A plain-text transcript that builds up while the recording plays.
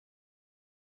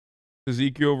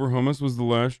Ezekiel over hummus was the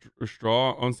last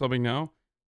straw. Unsubbing now.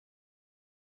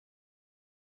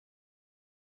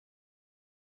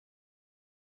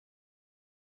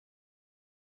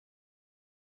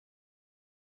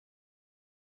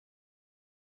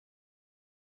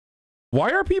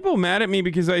 Why are people mad at me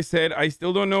because I said I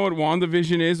still don't know what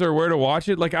WandaVision is or where to watch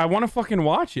it? Like, I want to fucking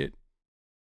watch it.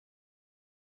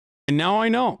 And now I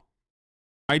know.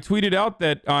 I tweeted out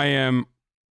that I am...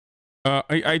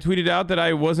 I tweeted out that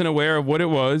I wasn't aware of what it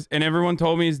was, and everyone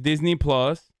told me it's Disney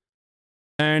Plus.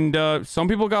 And some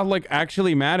people got, like,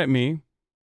 actually mad at me.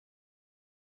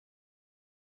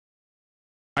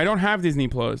 I don't have Disney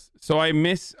Plus, so I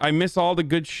miss all the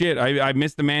good shit. I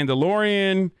miss The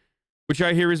Mandalorian, which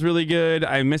I hear is really good.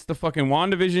 I miss the fucking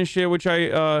WandaVision shit, which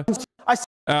I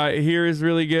hear is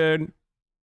really good.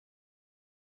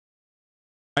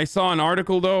 I saw an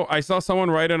article, though. I saw someone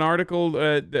write an article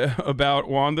about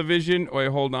WandaVision. Wait,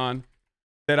 hold on.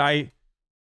 That I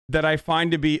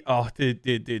find to be... Oh,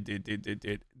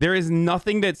 there is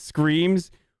nothing that screams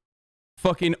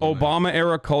fucking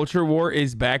Obama-era culture war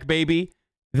is back, baby,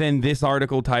 than this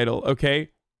article title,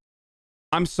 okay?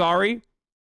 I'm sorry.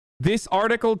 This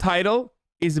article title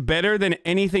is better than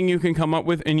anything you can come up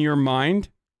with in your mind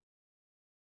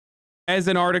as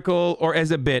an article or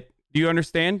as a bit. Do you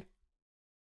understand?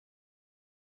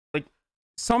 Like,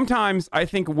 sometimes I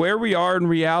think where we are in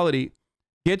reality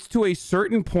gets to a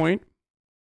certain point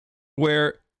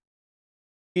where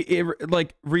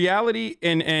like reality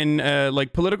and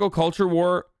like political culture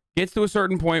war gets to a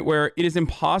certain point where it is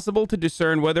impossible to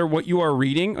discern whether what you are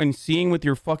reading and seeing with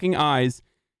your fucking eyes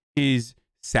is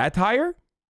satire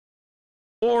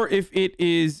or if it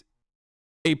is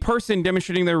a person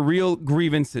demonstrating their real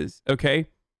grievances, okay?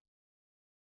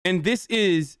 And this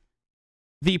is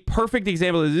the perfect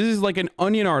example. This is like an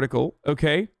Onion article,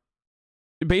 okay?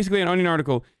 Basically an Onion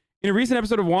article. In a recent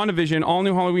episode of WandaVision, all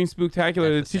new Halloween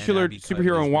Spooktacular, the titular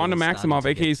superhero Wanda Maximoff,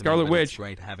 aka Scarlet Witch,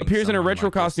 appears in a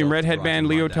retro costume, red headband,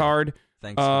 leotard,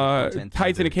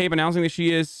 tights and a cape, announcing that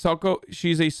she's a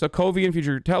Sokovian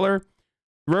future teller.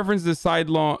 References the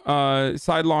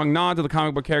sidelong nod to the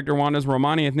comic book character Wanda's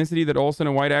Romani ethnicity that Olsen,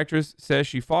 a white actress, says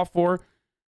she fought for.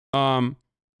 But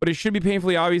it should be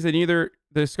painfully obvious that neither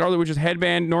the Scarlet Witch's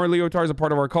headband nor leotard is a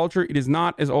part of our culture. It is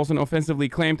not, as Olsen offensively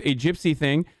claimed, a gypsy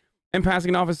thing. And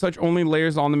passing it off as such only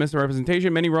layers on the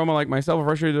misrepresentation. Many Roma, like myself, are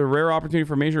frustrated at a rare opportunity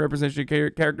for major representation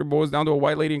character boils down to a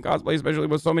white lady in cosplay, especially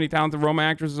with so many talented Roma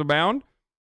actresses abound.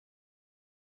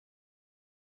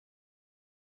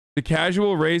 The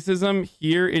casual racism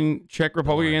here in Czech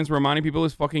Republic against Romani people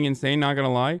is fucking insane, not gonna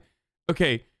lie.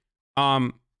 Okay.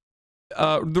 The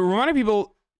Romani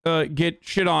people get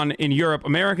shit on in Europe.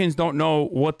 Americans don't know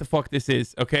what the fuck this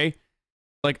is, okay?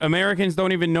 Like, Americans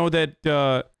don't even know that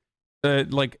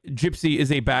like gypsy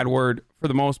is a bad word for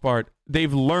the most part.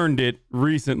 They've learned it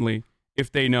recently,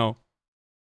 if they know.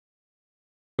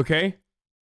 Okay?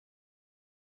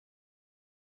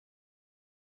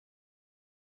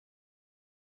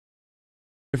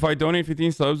 If I donate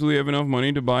 15 subs, will we have enough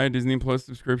money to buy a Disney Plus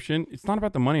subscription? It's not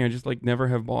about the money. I just like never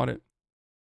have bought it.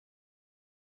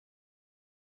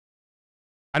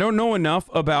 I don't know enough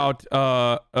about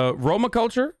Roma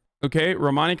culture. Okay,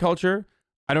 Romani culture.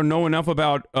 I don't know enough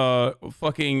about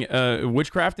fucking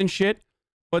witchcraft and shit,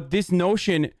 but this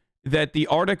notion that the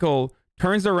article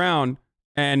turns around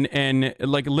and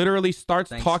like literally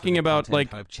starts talking about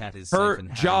like her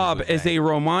job as a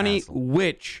Romani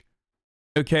witch,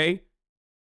 okay,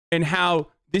 and how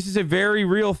this is a very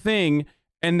real thing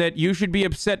and that you should be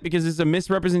upset because it's a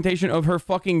misrepresentation of her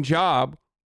fucking job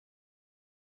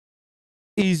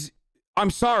is, I'm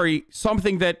sorry,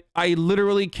 something that I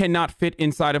literally cannot fit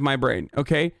inside of my brain,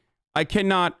 okay? I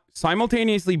cannot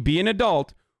simultaneously be an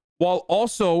adult while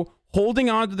also holding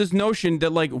on to this notion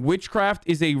that, like, witchcraft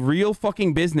is a real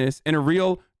fucking business and a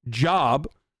real job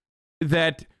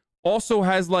that also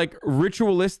has, like,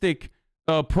 ritualistic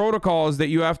protocols that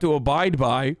you have to abide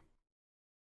by.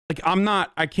 Like,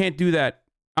 I can't do that.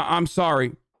 I'm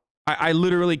sorry. I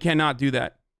literally cannot do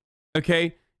that,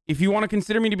 okay? If you want to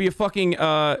consider me to be a fucking,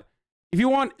 if you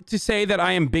want to say that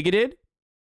I am bigoted,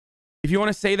 if you want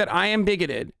to say that I am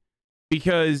bigoted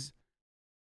because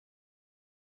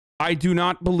I do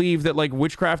not believe that like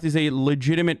witchcraft is a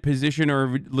legitimate position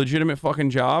or a legitimate fucking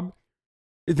job,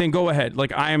 then go ahead.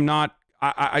 Like I am not,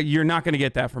 you're not going to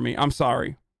get that from me. I'm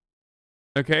sorry.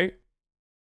 Okay.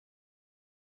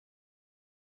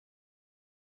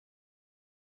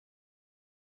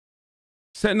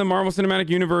 Set in the Marvel Cinematic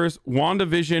Universe,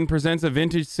 WandaVision presents a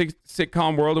vintage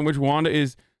sitcom world in which Wanda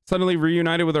is suddenly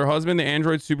reunited with her husband, the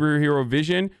android superhero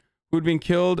Vision, who had been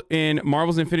killed in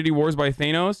Marvel's Infinity Wars by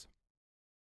Thanos.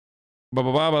 Blah,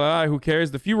 blah, blah, blah, blah. Who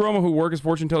cares? The few Roma who work as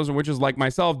fortune tellers and witches like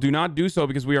myself do not do so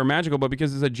because we are magical, but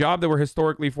because it's a job that we're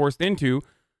historically forced into.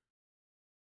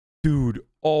 Dude,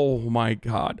 oh my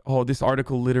God. Oh, this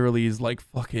article literally is like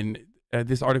fucking...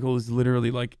 this article is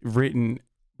literally like written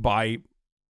by...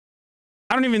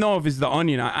 I don't even know if it's The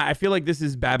Onion. I feel like this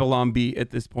is Babylon Bee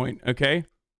at this point, okay?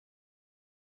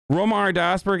 Roma are a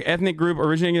diasporic ethnic group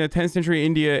originating in the 10th century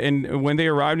India, and when they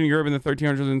arrived in Europe in the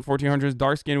 1300s and 1400s,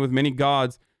 dark-skinned with many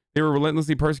gods, they were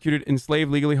relentlessly persecuted,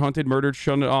 enslaved, legally hunted, murdered,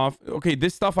 shunned off. Okay,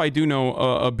 this stuff I do know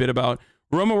a bit about.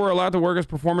 Roma were allowed to work as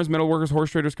performers, metal workers,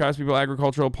 horse traders, craftspeople,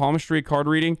 agricultural, palmistry, card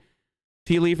reading,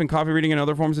 tea leaf, and coffee reading, and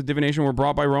other forms of divination were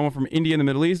brought by Roma from India and the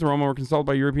Middle East. The Roma were consulted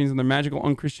by Europeans in their magical,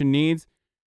 unchristian needs.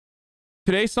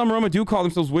 Today, some Roma do call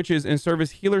themselves witches and serve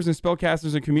as healers and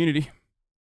spellcasters in community.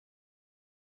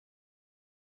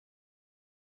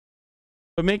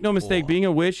 But make no mistake, being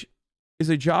a witch is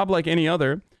a job like any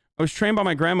other. I was trained by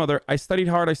my grandmother. I studied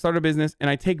hard. I started a business, and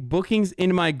I take bookings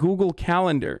in my Google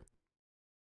Calendar.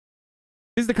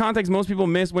 This is the context most people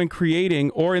miss when creating,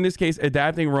 or in this case,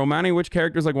 adapting Romani witch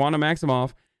characters like Wanda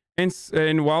Maximoff.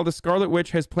 And while the Scarlet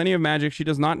Witch has plenty of magic, she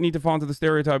does not need to fall into the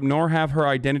stereotype, nor have her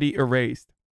identity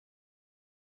erased.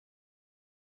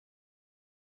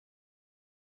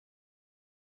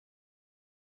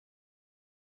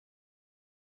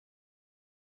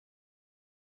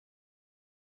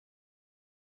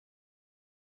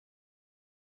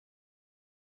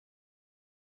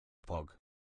 Pog.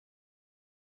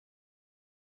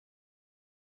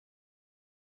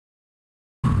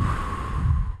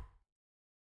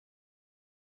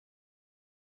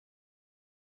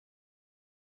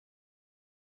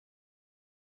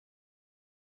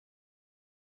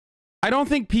 I don't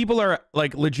think people are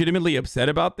like legitimately upset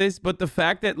about this, but the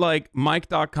fact that like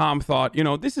Mike.com thought, you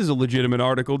know, this is a legitimate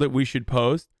article that we should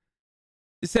post,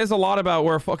 it says a lot about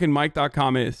where fucking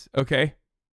Mike.com is, okay?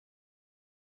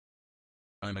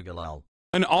 I'm a galal.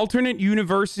 An alternate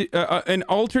universe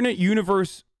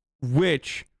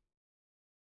witch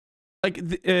like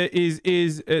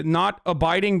is not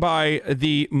abiding by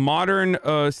the modern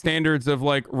standards of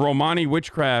like Romani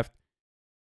witchcraft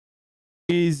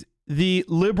is the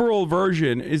liberal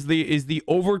version, is the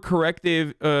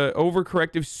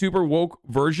overcorrective super woke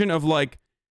version of like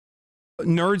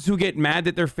nerds who get mad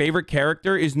that their favorite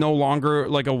character is no longer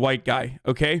like a white guy,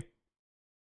 okay?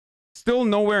 Still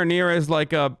nowhere near as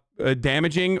like a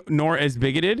damaging nor as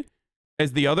bigoted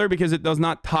as the other, because it does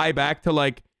not tie back to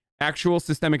like actual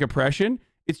systemic oppression.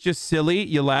 It's just silly.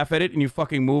 You laugh at it and you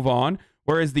fucking move on.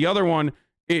 Whereas the other one,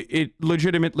 it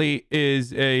legitimately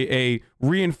is a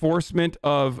reinforcement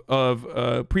of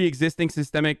pre-existing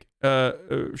systemic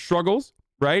struggles,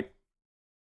 right?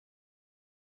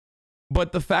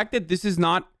 But the fact that this is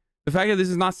not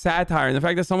satire, and the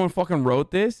fact that someone fucking wrote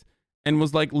this and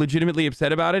was like legitimately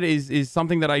upset about it is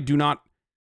something that I don't know.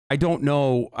 I don't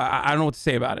know what to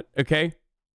say about it. Okay.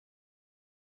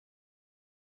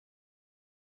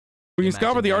 We can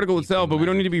scoff at the article itself, but we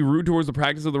don't need to be rude towards the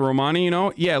practice of the Romani, you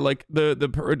know? Yeah, like the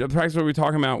practice that we're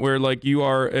talking about, where like you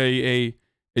are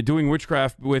doing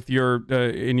witchcraft with your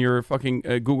in your fucking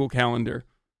Google Calendar.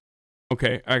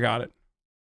 Okay, I got it.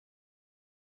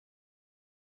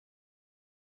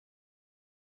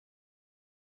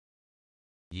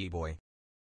 Yee boy.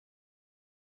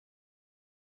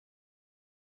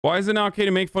 Why is it not okay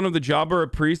to make fun of the jobber, a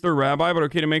priest or rabbi, but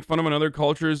okay to make fun of another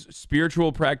culture's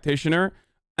spiritual practitioner?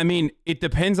 I mean, it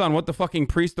depends on what the fucking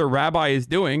priest or rabbi is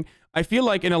doing. I feel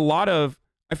like a lot of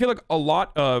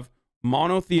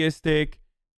monotheistic,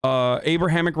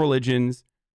 Abrahamic religions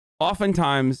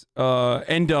oftentimes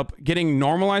end up getting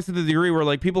normalized to the degree where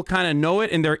like people kind of know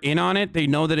it and they're in on it. They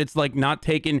know that it's like not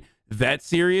taken that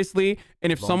seriously.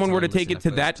 And if someone were to take it to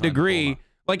that degree,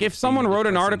 like if someone wrote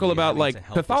an article about like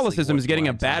Catholicism is getting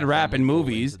a bad rap in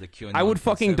movies, I would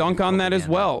fucking dunk on that as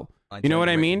well. You know what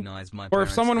I mean? Or if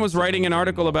someone was writing an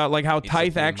article about like how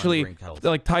tithes actually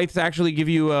give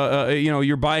you you know,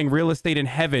 you're buying real estate in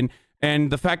heaven,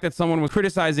 and the fact that someone was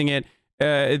criticizing it,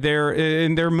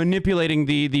 they're manipulating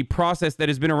the process that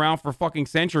has been around for fucking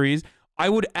centuries, I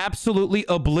would absolutely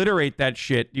obliterate that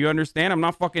shit. Do you understand? I'm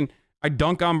not fucking, I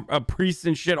dunk on priests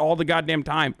and shit all the goddamn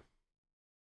time.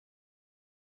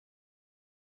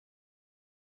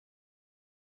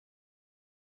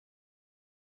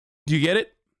 Do you get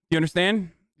it? You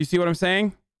understand? You see what I'm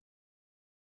saying?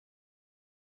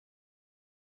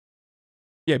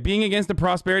 Yeah, being against the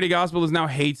prosperity gospel is now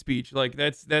hate speech. Like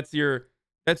that's your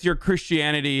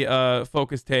Christianity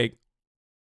focused take.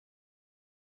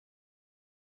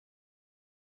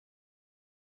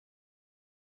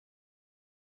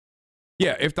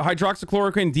 Yeah, if the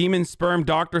hydroxychloroquine demon sperm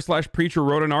doctor / preacher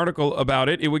wrote an article about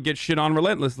it, it would get shit on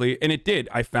relentlessly. And it did.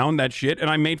 I found that shit and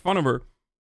I made fun of her.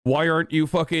 Why aren't you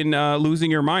fucking losing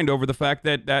your mind over the fact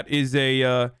that that is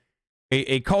a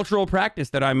cultural practice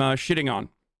that I'm shitting on?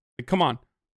 Like, come on.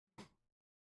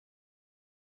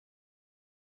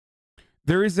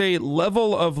 There is a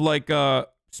level of like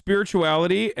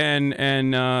spirituality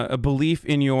and a belief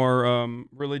in your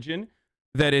religion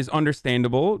that is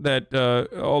understandable, that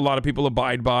a lot of people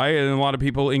abide by and a lot of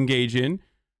people engage in.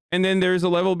 And then there's a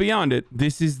level beyond it.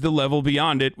 This is the level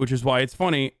beyond it, which is why it's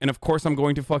funny. And of course I'm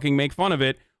going to fucking make fun of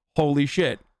it. Holy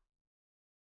shit.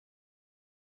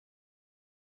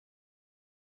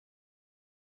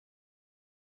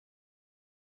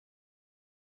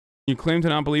 You claim to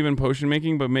not believe in potion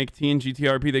making, but make tea and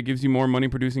GTRP that gives you more money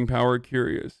producing power.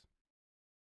 Curious.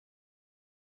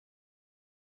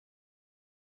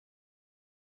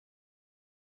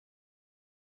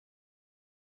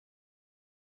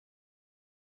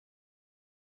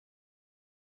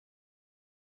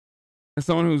 As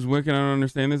someone who's Wiccan, I don't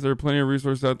understand this. There are plenty of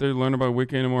resources out there to learn about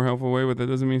Wicca in a more helpful way, but that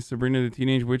doesn't mean Sabrina the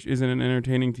Teenage Witch isn't an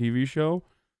entertaining TV show.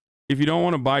 If you don't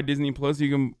want to buy Disney Plus,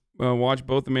 you can watch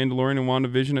both The Mandalorian and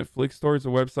WandaVision at Flick Store. It's a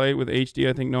website with HD.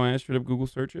 I think no ads. Should have Google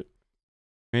search it.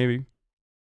 Maybe.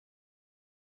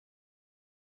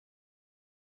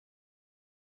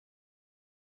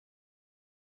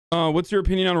 What's your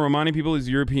opinion on Romani people as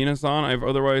European, Hasan? I've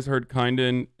otherwise heard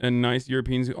kinda and nice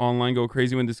Europeans online go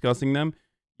crazy when discussing them.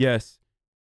 Yes.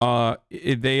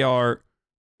 They are,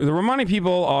 the Romani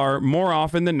people are more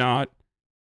often than not,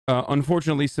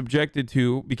 unfortunately subjected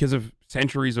to, because of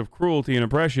centuries of cruelty and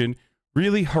oppression,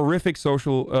 really horrific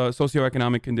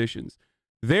socioeconomic conditions.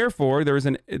 Therefore, there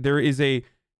is a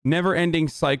never-ending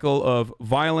cycle of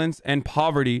violence and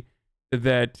poverty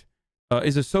that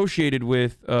is associated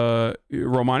with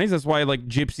Romanis. That's why like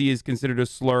gypsy is considered a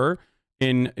slur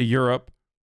in Europe.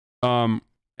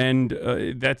 And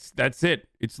that's it.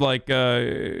 It's like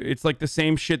the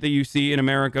same shit that you see in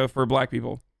America for black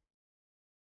people.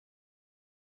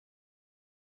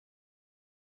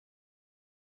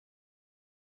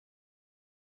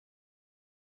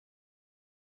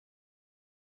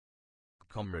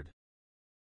 Comrade.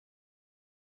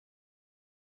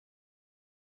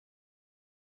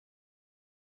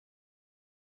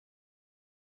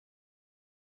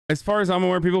 As far as I'm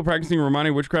aware, people practicing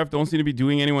Romani witchcraft don't seem to be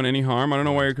doing anyone any harm. I don't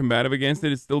know why you're combative against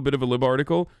it. It's still a bit of a lib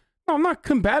article. No, I'm not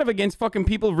combative against fucking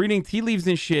people reading tea leaves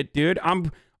and shit, dude.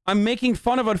 I'm making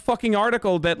fun of a fucking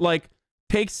article that like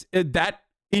takes that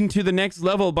into the next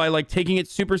level by like taking it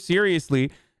super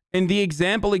seriously. And the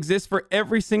example exists for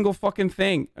every single fucking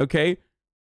thing, okay?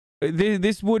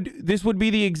 This would be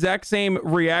the exact same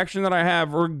reaction that I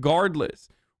have regardless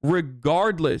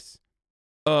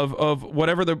of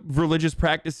whatever the religious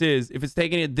practice is, if it's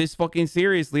taking it this fucking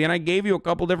seriously. And I gave you a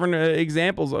couple different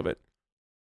examples of it.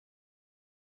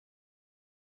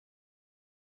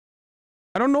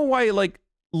 I don't know why like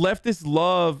leftists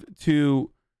love to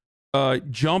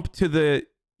jump to the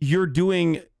you're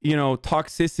doing, you know,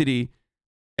 toxicity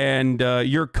and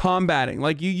you're combating.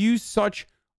 Like you use such,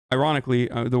 ironically,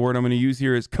 the word I'm going to use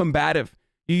here is combative.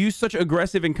 You use such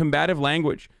aggressive and combative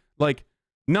language. Like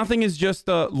nothing is just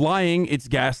lying, it's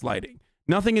gaslighting.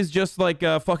 Nothing is just like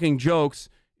fucking jokes.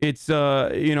 It's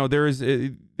you know,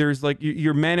 there's like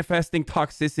you're manifesting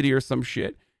toxicity or some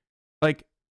shit. Like,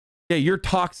 yeah, you're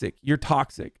toxic. You're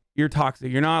toxic. You're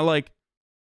toxic. You're not like,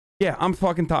 yeah, I'm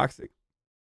fucking toxic.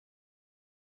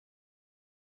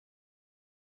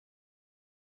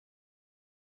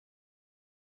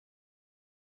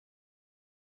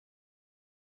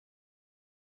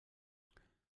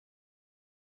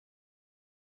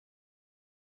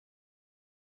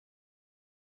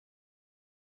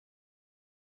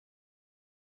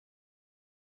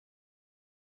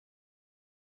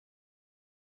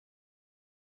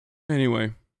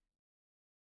 Anyway.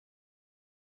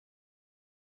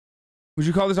 Would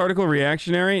you call this article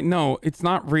reactionary? No, it's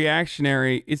not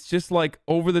reactionary. It's just like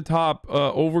over the top,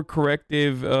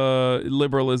 overcorrective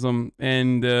liberalism.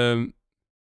 And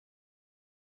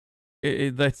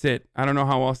that's it. I don't know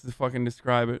how else to fucking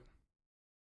describe it.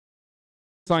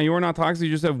 Son, you are not toxic.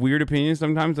 You just have weird opinions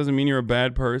sometimes. Doesn't mean you're a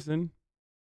bad person.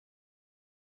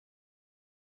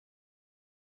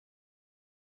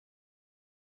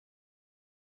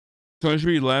 So I should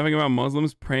be laughing about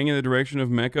Muslims praying in the direction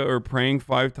of Mecca or praying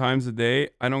 5 times a day.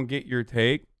 I don't get your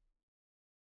take.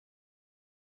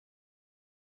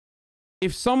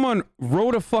 If someone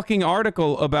wrote a fucking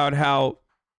article about how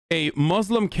a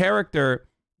Muslim character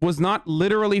was not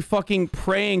literally fucking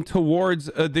praying towards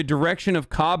the direction of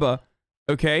Kaaba,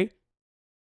 okay?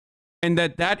 and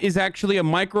that is actually a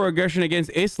microaggression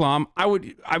against Islam, I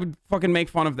would fucking make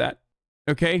fun of that.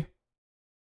 Okay?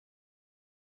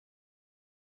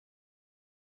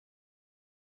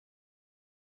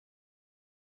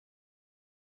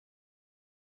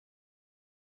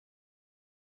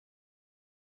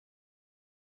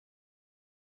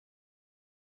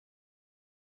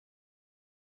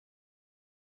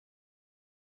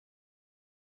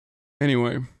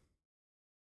 Anyway.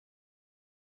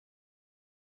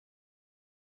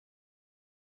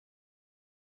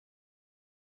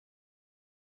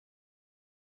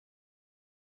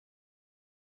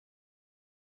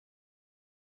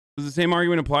 Does the same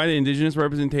argument apply to indigenous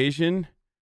representation?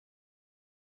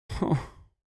 I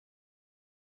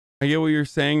get what you're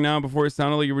saying now. Before it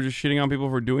sounded like you were just shitting on people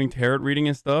for doing tarot reading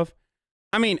and stuff.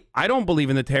 I mean, I don't believe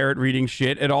in the tarot reading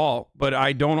shit at all, but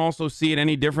I don't also see it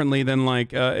any differently than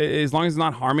like, as long as it's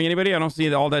not harming anybody, I don't see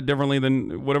it all that differently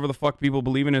than whatever the fuck people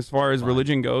believe in as far as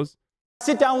religion goes.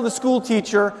 Sit down with a school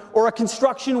teacher or a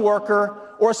construction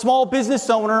worker or a small business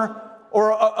owner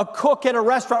or a cook at a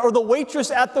restaurant or the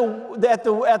waitress at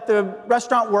the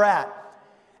restaurant we're at.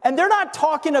 And they're not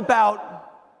talking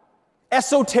about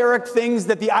esoteric things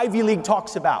that the Ivy League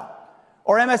talks about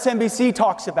or MSNBC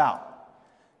talks about.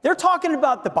 They're talking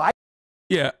about the Bible.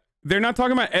 Yeah, they're not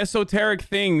talking about esoteric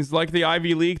things like the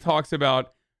Ivy League talks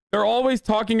about. They're always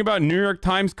talking about New York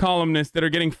Times columnists that are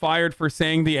getting fired for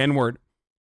saying the N-word.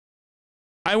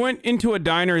 I went into a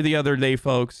diner the other day,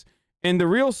 folks, and the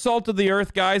real salt of the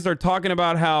earth guys are talking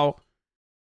about how...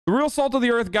 The real salt of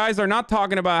the earth guys are not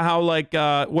talking about how, like,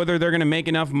 whether they're going to make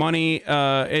enough money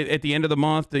at the end of the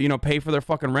month to, you know, pay for their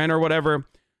fucking rent or whatever.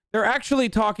 They're actually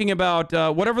talking about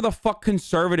whatever the fuck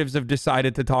conservatives have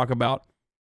decided to talk about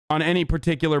on any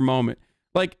particular moment.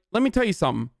 Like, let me tell you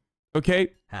something,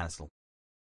 okay? Hassle.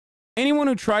 Anyone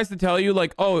who tries to tell you,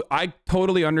 like, oh, I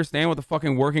totally understand what the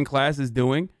fucking working class is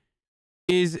doing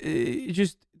is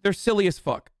just, they're silly as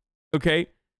fuck, okay?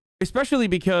 Especially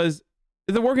because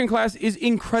the working class is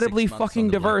incredibly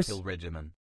fucking diverse.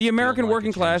 The American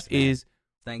working class is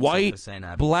white,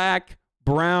 black,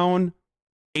 brown,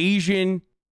 Asian.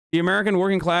 The American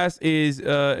working class is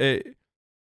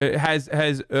has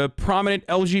prominent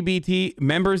LGBT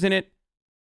members in it.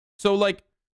 So, like,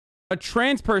 a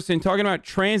trans person talking about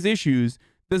trans issues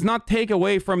does not take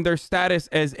away from their status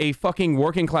as a fucking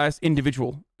working class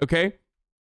individual, okay?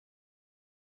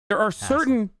 There are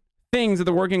certain things that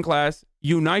the working class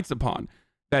unites upon.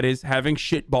 That is having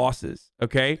shit bosses,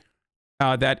 okay?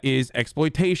 That is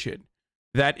exploitation.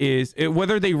 That is,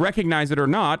 whether they recognize it or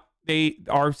not, they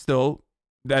are still...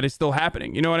 That is still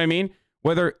happening. You know what I mean?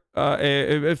 Whether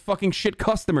fucking shit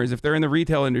customers, if they're in the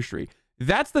retail industry.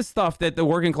 That's the stuff that the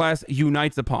working class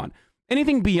unites upon.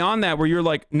 Anything beyond that where you're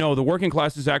like, no, the working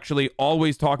class is actually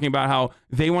always talking about how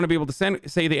they want to be able to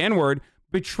say the N-word,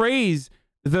 betrays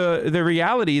the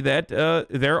reality that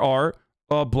there are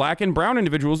black and brown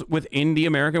individuals within the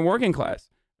American working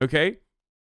class. Okay?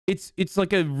 It's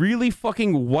like a really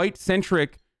fucking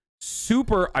white-centric,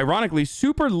 ironically,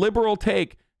 super liberal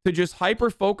take to just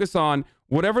hyper focus on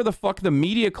whatever the fuck the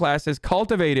media class has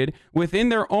cultivated within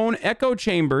their own echo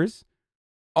chambers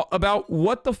about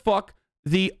what the fuck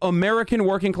the American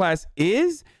working class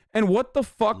is and what the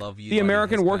fuck the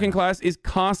American working class is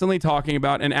constantly talking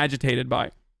about and agitated by.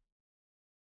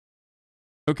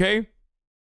 Okay?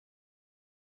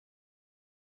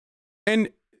 And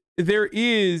there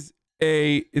is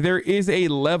a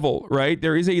level, right?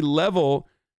 There is a level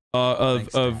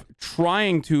of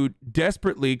trying to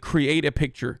desperately create a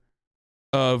picture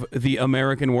of the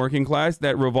American working class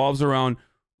that revolves around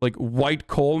like white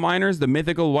coal miners, the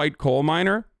mythical white coal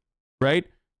miner, right?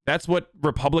 That's what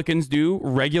Republicans do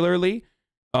regularly,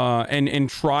 and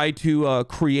try to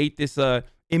create this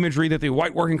imagery that the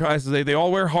white working class, they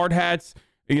all wear hard hats,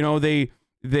 you know, they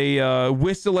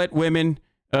whistle at women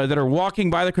that are walking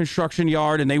by the construction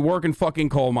yard and they work in fucking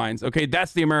coal mines. Okay,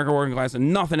 that's the American working class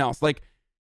and nothing else. Like,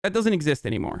 that doesn't exist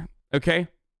anymore, okay?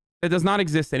 That does not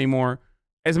exist anymore.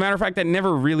 As a matter of fact, that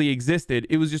never really existed.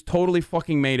 It was just totally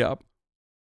fucking made up.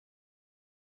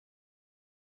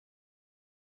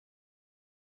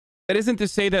 That isn't to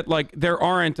say that, like, there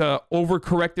aren't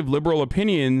overcorrective liberal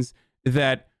opinions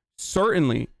that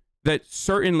certainly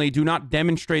do not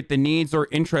demonstrate the needs or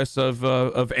interests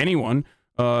of anyone,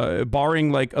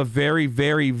 barring, like, a very,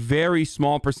 very, very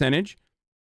small percentage,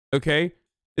 okay?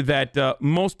 That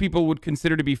most people would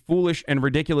consider to be foolish and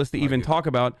ridiculous to even talk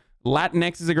about.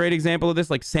 Latinx is a great example of this.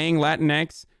 Like, saying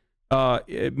Latinx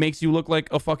it makes you look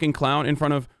like a fucking clown in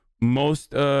front of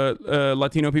most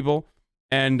Latino people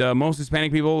and most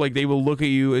Hispanic people. Like, they will look at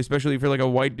you, especially if you're like a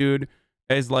white dude,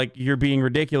 as like you're being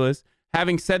ridiculous.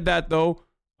 Having said that, though,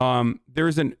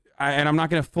 there's and I'm not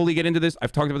going to fully get into this.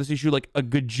 I've talked about this issue like a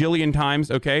gajillion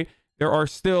times, okay? There are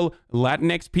still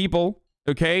Latinx people,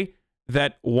 okay,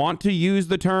 that want to use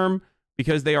the term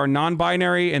because they are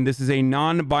non-binary, and this is a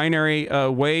non-binary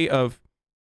way of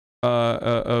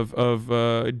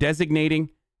designating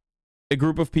a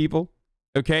group of people,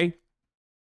 okay?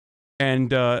 And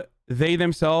they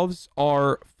themselves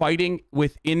are fighting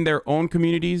within their own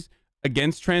communities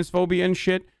against transphobia and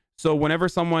shit. So whenever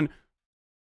someone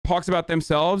talks about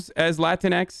themselves as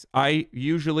Latinx, I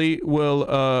usually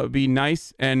will be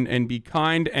nice and be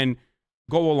kind and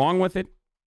go along with it.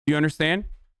 You understand?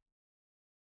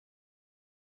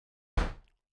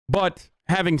 But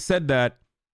having said that,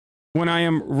 when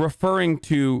I'm referring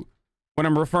to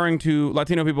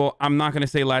Latino people, I'm not going to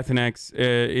say Latinx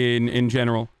in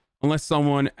general, unless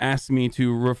someone asks me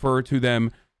to refer to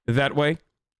them that way.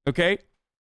 Okay?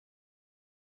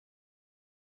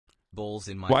 Balls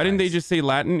in my Why didn't they face. just say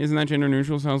Latin? Isn't that gender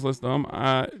neutral? Sounds less dumb.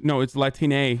 No, it's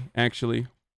Latine, actually.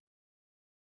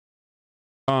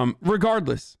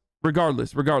 Regardless. The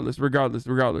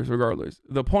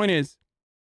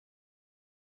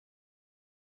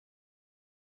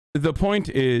point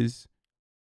is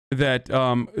that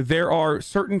there are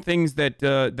certain things that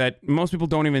that most people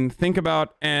don't even think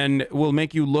about and will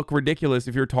make you look ridiculous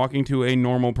if you're talking to a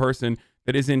normal person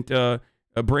that isn't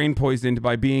brain poisoned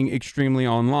by being extremely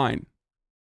online.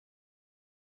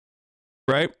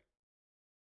 Right?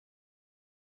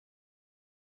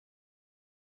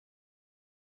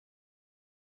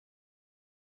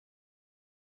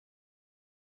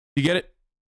 You get it?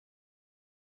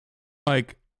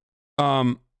 Like,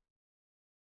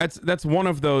 that's one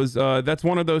of those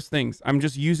things. I'm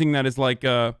just using that as like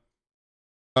I'm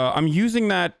using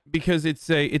that because it's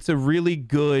a really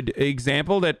good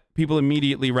example that people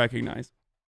immediately recognize.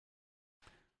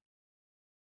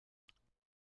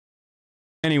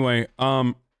 Anyway,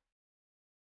 but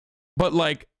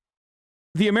like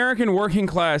the American working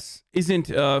class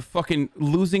isn't fucking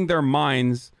losing their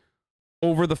minds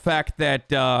over the fact that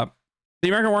the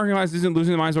American working class isn't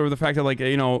losing their minds over the fact that, like,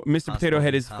 you know, Mr. Potato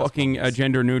Head is fucking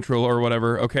gender neutral or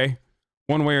whatever, okay?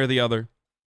 One way or the other.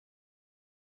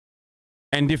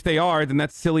 And if they are, then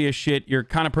that's silly as shit. You're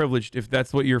kind of privileged if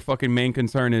that's what your fucking main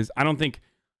concern is. I don't think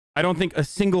a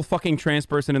single fucking trans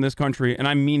person in this country, and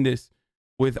I mean this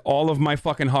with all of my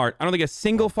fucking heart, I don't think a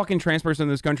single fucking trans person in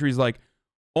this country is like,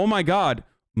 oh my God,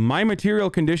 my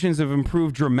material conditions have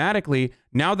improved dramatically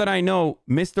now that I know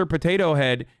Mr. Potato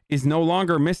Head is no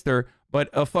longer Mr., but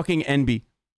a fucking NB.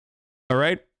 All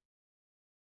right?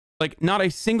 Like, not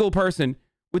a single person,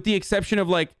 with the exception of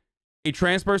like a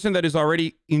trans person that is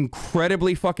already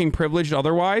incredibly fucking privileged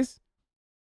otherwise,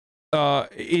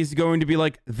 is going to be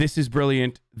like, this is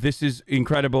brilliant, this is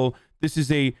incredible, this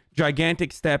is a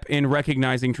gigantic step in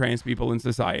recognizing trans people in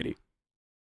society.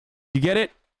 You get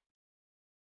it?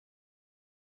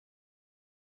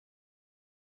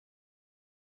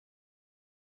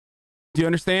 Do you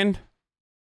understand?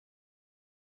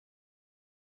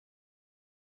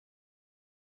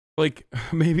 Like,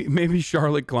 maybe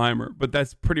Charlotte Clymer, but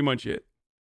that's pretty much it.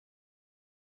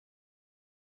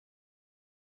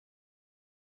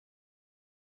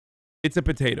 It's a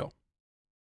potato.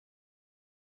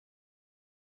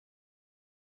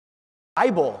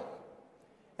 Bible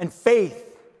and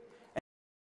faith.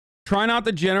 Try not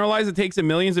to generalize. It takes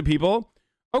millions of people.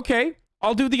 Okay,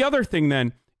 I'll do the other thing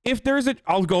then. If there's a,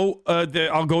 I'll go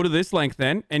to this length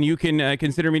then, and you can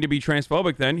consider me to be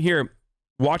transphobic then. Here,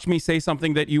 watch me say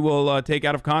something that you will take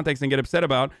out of context and get upset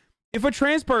about. If a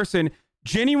trans person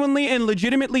genuinely and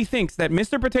legitimately thinks that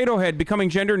Mr. Potato Head becoming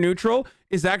gender neutral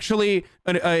is actually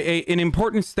an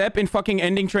important step in fucking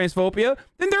ending transphobia,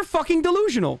 then they're fucking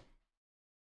delusional.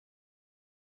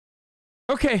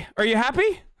 Okay, are you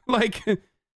happy? Like,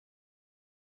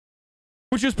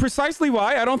 which is precisely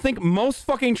why I don't think most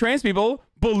fucking trans people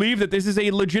believe that this is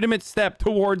a legitimate step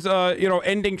towards, you know,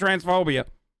 ending transphobia.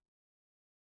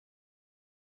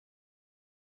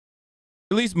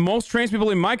 At least most trans people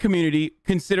in my community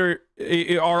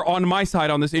are on my side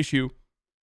on this issue.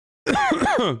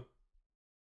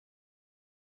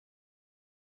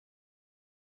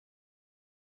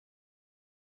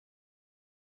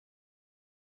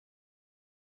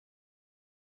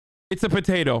 It's a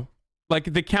potato.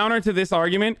 Like, the counter to this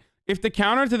argument, if the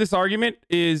counter to this argument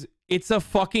is it's a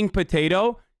fucking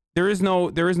potato, there is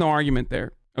no argument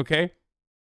there, okay?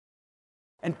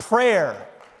 And prayer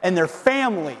and their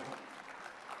family.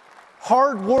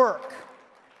 Hard work,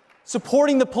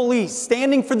 supporting the police,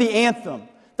 standing for the anthem,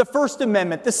 the First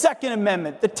Amendment, the Second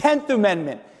Amendment, the 10th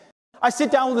Amendment. I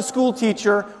sit down with a school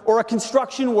teacher or a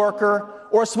construction worker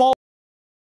or a small...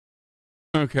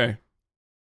 Okay.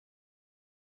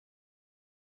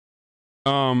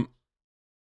 Young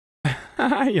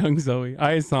Zoe.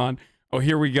 Hi, Hasan. Oh,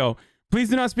 here we go. Please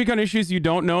do not speak on issues you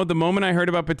don't know. The moment I heard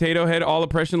about Potato Head, all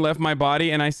oppression left my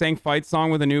body, and I sang Fight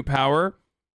Song with a New Power.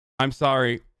 I'm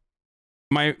sorry.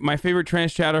 My favorite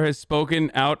trans chatter has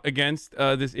spoken out against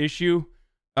this issue.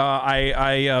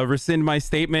 I rescind my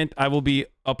statement. I will be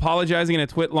apologizing in a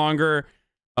twit longer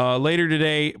later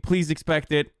today. Please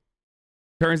expect it.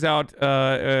 Turns out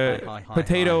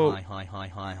Potato...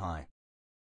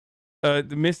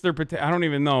 Mr. Potato... I don't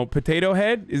even know. Potato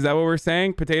Head? Is that what we're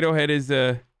saying? Potato Head is...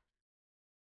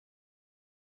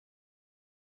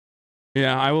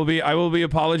 Yeah, I will be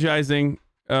apologizing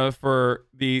for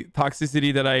the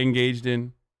toxicity that I engaged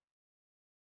in.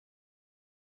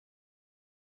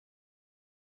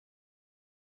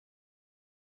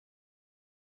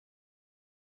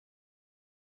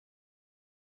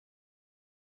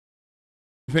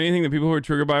 If anything, the people who are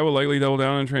triggered by it will likely double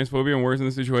down on transphobia and worsen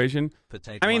the situation.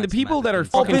 I mean, the people that are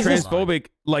fucking transphobic,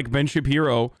 like Ben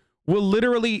Shapiro, will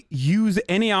literally use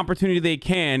any opportunity they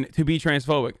can to be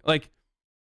transphobic. Like,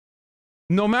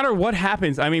 no matter what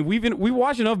happens. I mean, we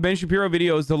watch enough Ben Shapiro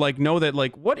videos to like know that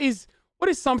like what is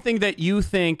something that you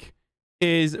think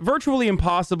is virtually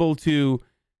impossible to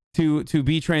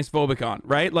be transphobic on,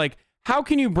 right? Like, how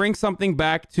can you bring something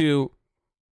back to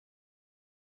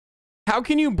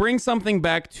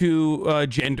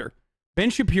gender? Ben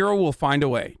Shapiro will find a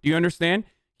way. Do you understand?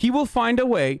 He will find a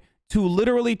way to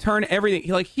literally turn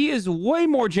everything. Like, he is way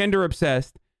more gender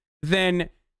obsessed than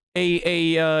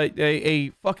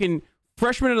a fucking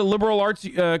freshman at a liberal arts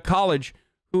college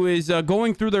who is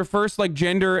going through their first like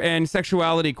gender and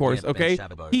sexuality course. Okay,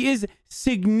 he is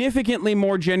significantly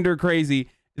more gender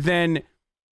crazy than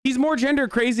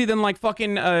like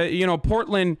fucking you know,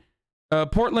 Portland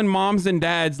moms and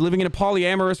dads living in a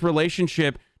polyamorous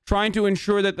relationship, trying to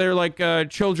ensure that their like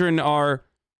children are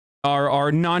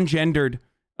non-gendered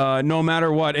no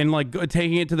matter what, and like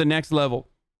taking it to the next level.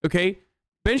 Okay,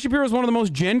 Ben Shapiro is one of the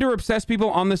most gender obsessed people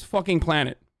on this fucking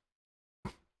planet.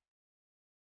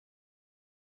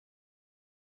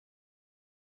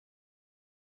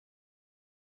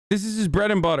 This is his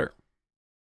bread and butter.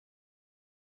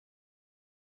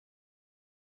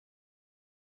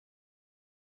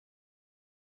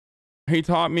 He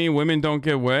taught me women don't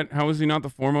get wet. How is he not the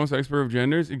foremost expert of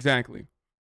genders? Exactly.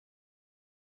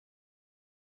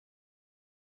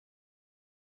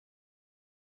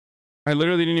 I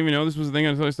literally didn't even know this was a thing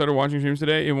until I started watching streams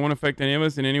today. It won't affect any of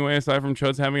us in any way aside from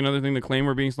Chuds having another thing to claim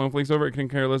we're being snowflakes over. It can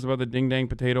care less about the ding dang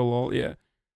potato lol. Yeah.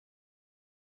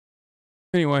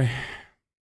 Anyway.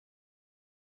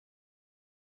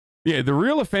 Yeah, the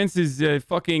real offense is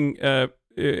fucking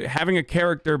having a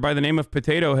character by the name of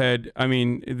Potato Head. I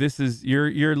mean, this is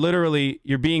you're literally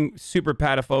being super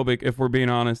patophobic if we're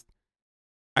being honest.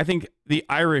 I think the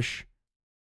Irish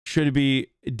should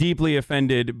be deeply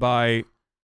offended by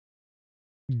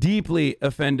this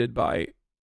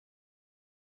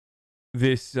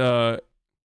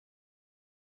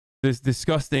this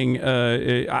disgusting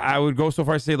I would go so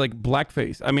far as to say like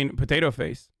blackface. I mean, potato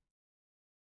face.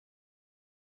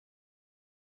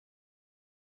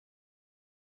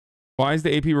 Why is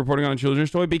the AP reporting on a children's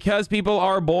toy? Because people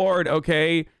are bored,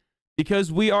 okay?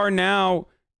 Because we are now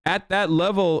at that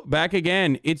level back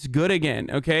again. It's good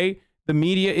again, okay? The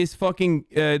media is fucking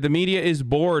the media is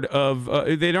bored of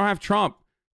they don't have Trump.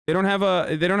 They don't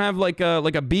have like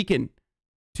a beacon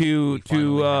to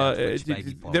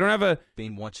they don't have a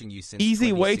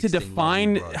easy way to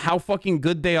define how fucking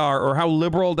good they are or how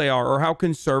liberal they are or how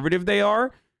conservative they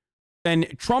are. And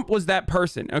Trump was that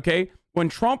person, okay? When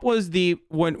Trump was the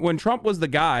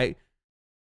guy,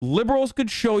 liberals could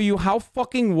show you how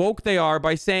fucking woke they are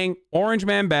by saying Orange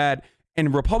Man bad,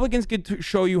 and Republicans could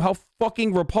show you how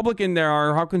fucking Republican they are,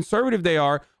 or how conservative they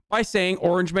are by saying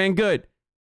Orange Man good.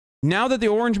 Now that the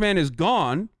Orange Man is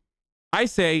gone, I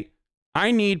say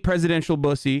I need presidential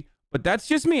bussy, but that's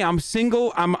just me. I'm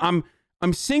single. I'm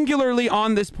singularly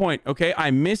on this point, okay? I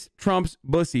miss Trump's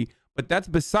bussy, but that's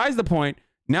besides the point.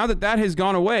 Now that that has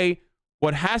gone away,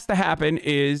 what has to happen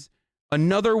is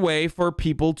another way for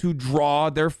people to draw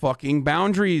their fucking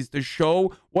boundaries, to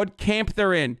show what camp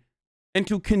they're in, and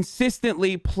to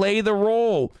consistently play the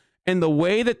role. And the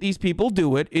way that these people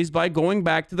do it is by going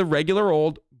back to the regular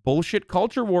old bullshit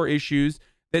culture war issues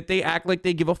that they act like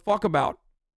they give a fuck about.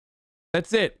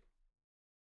 That's it.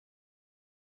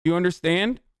 You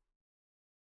understand?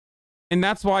 And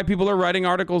that's why people are writing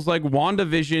articles like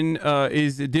WandaVision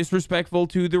is disrespectful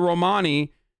to the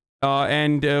Romani,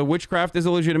 and witchcraft is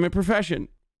a legitimate profession.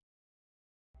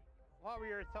 What were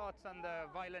your thoughts on the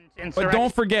violent But insurrection?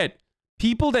 don't forget,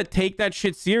 people that take that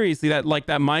shit seriously, that like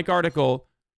that Mike article,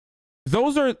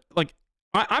 those are like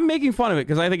I'm making fun of it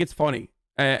because I think it's funny.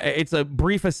 It's a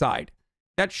brief aside.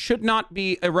 That should not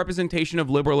be a representation of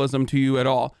liberalism to you at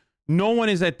all. No one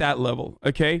is at that level,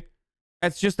 okay?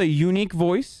 That's just a unique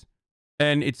voice,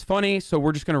 and it's funny, so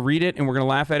we're just going to read it, and we're going to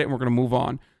laugh at it, and we're going to move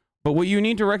on. But what you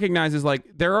need to recognize is, like,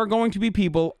 there are going to be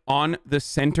people on the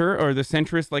center or the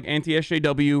centrist, like,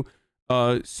 anti-SJW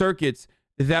circuits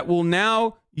that will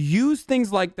now use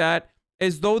things like that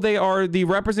as though they are the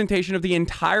representation of the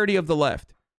entirety of the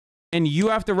left. And you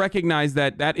have to recognize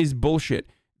that that is bullshit.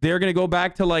 They're going to go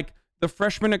back to, like, the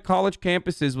freshmen at college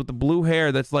campuses with the blue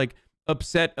hair that's, like,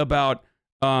 upset about,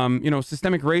 you know,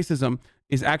 systemic racism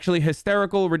is actually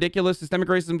hysterical, ridiculous, systemic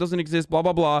racism doesn't exist, blah,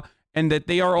 blah, blah, and that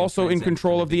they are also in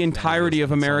control of the entirety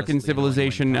of American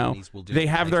civilization now. They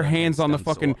have their hands on the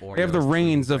fucking, they have the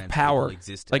reins of power.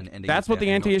 Like, that's what the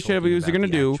anti-SJWs are going to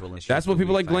do. That's what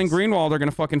people like Glenn Greenwald are going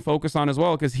to fucking focus on as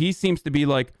well, because he seems to be,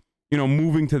 like, you know,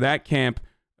 moving to that camp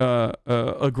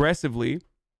aggressively.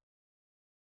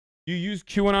 You use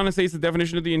QAnon and say it's the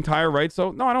definition of the entire right.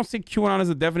 So, no, I don't see QAnon as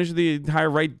the definition of the entire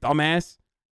right, dumbass.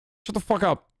 Shut the fuck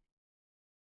up.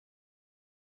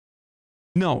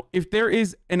 No, if there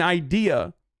is an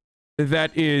idea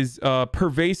that is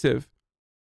pervasive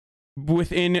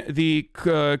within the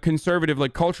conservative,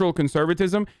 like cultural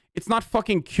conservatism, it's not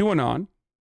fucking QAnon.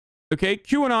 Okay?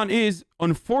 QAnon is,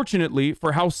 unfortunately,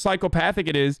 for how psychopathic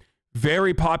it is,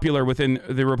 very popular within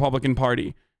the Republican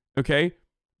Party. Okay?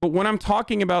 But when I'm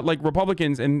talking about, like,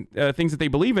 Republicans and things that they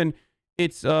believe in,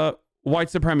 it's white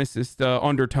supremacist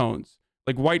undertones,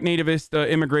 like white nativist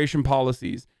immigration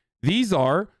policies. These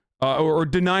are, or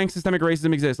denying systemic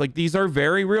racism exists. Like, these are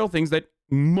very real things that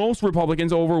most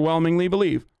Republicans overwhelmingly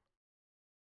believe.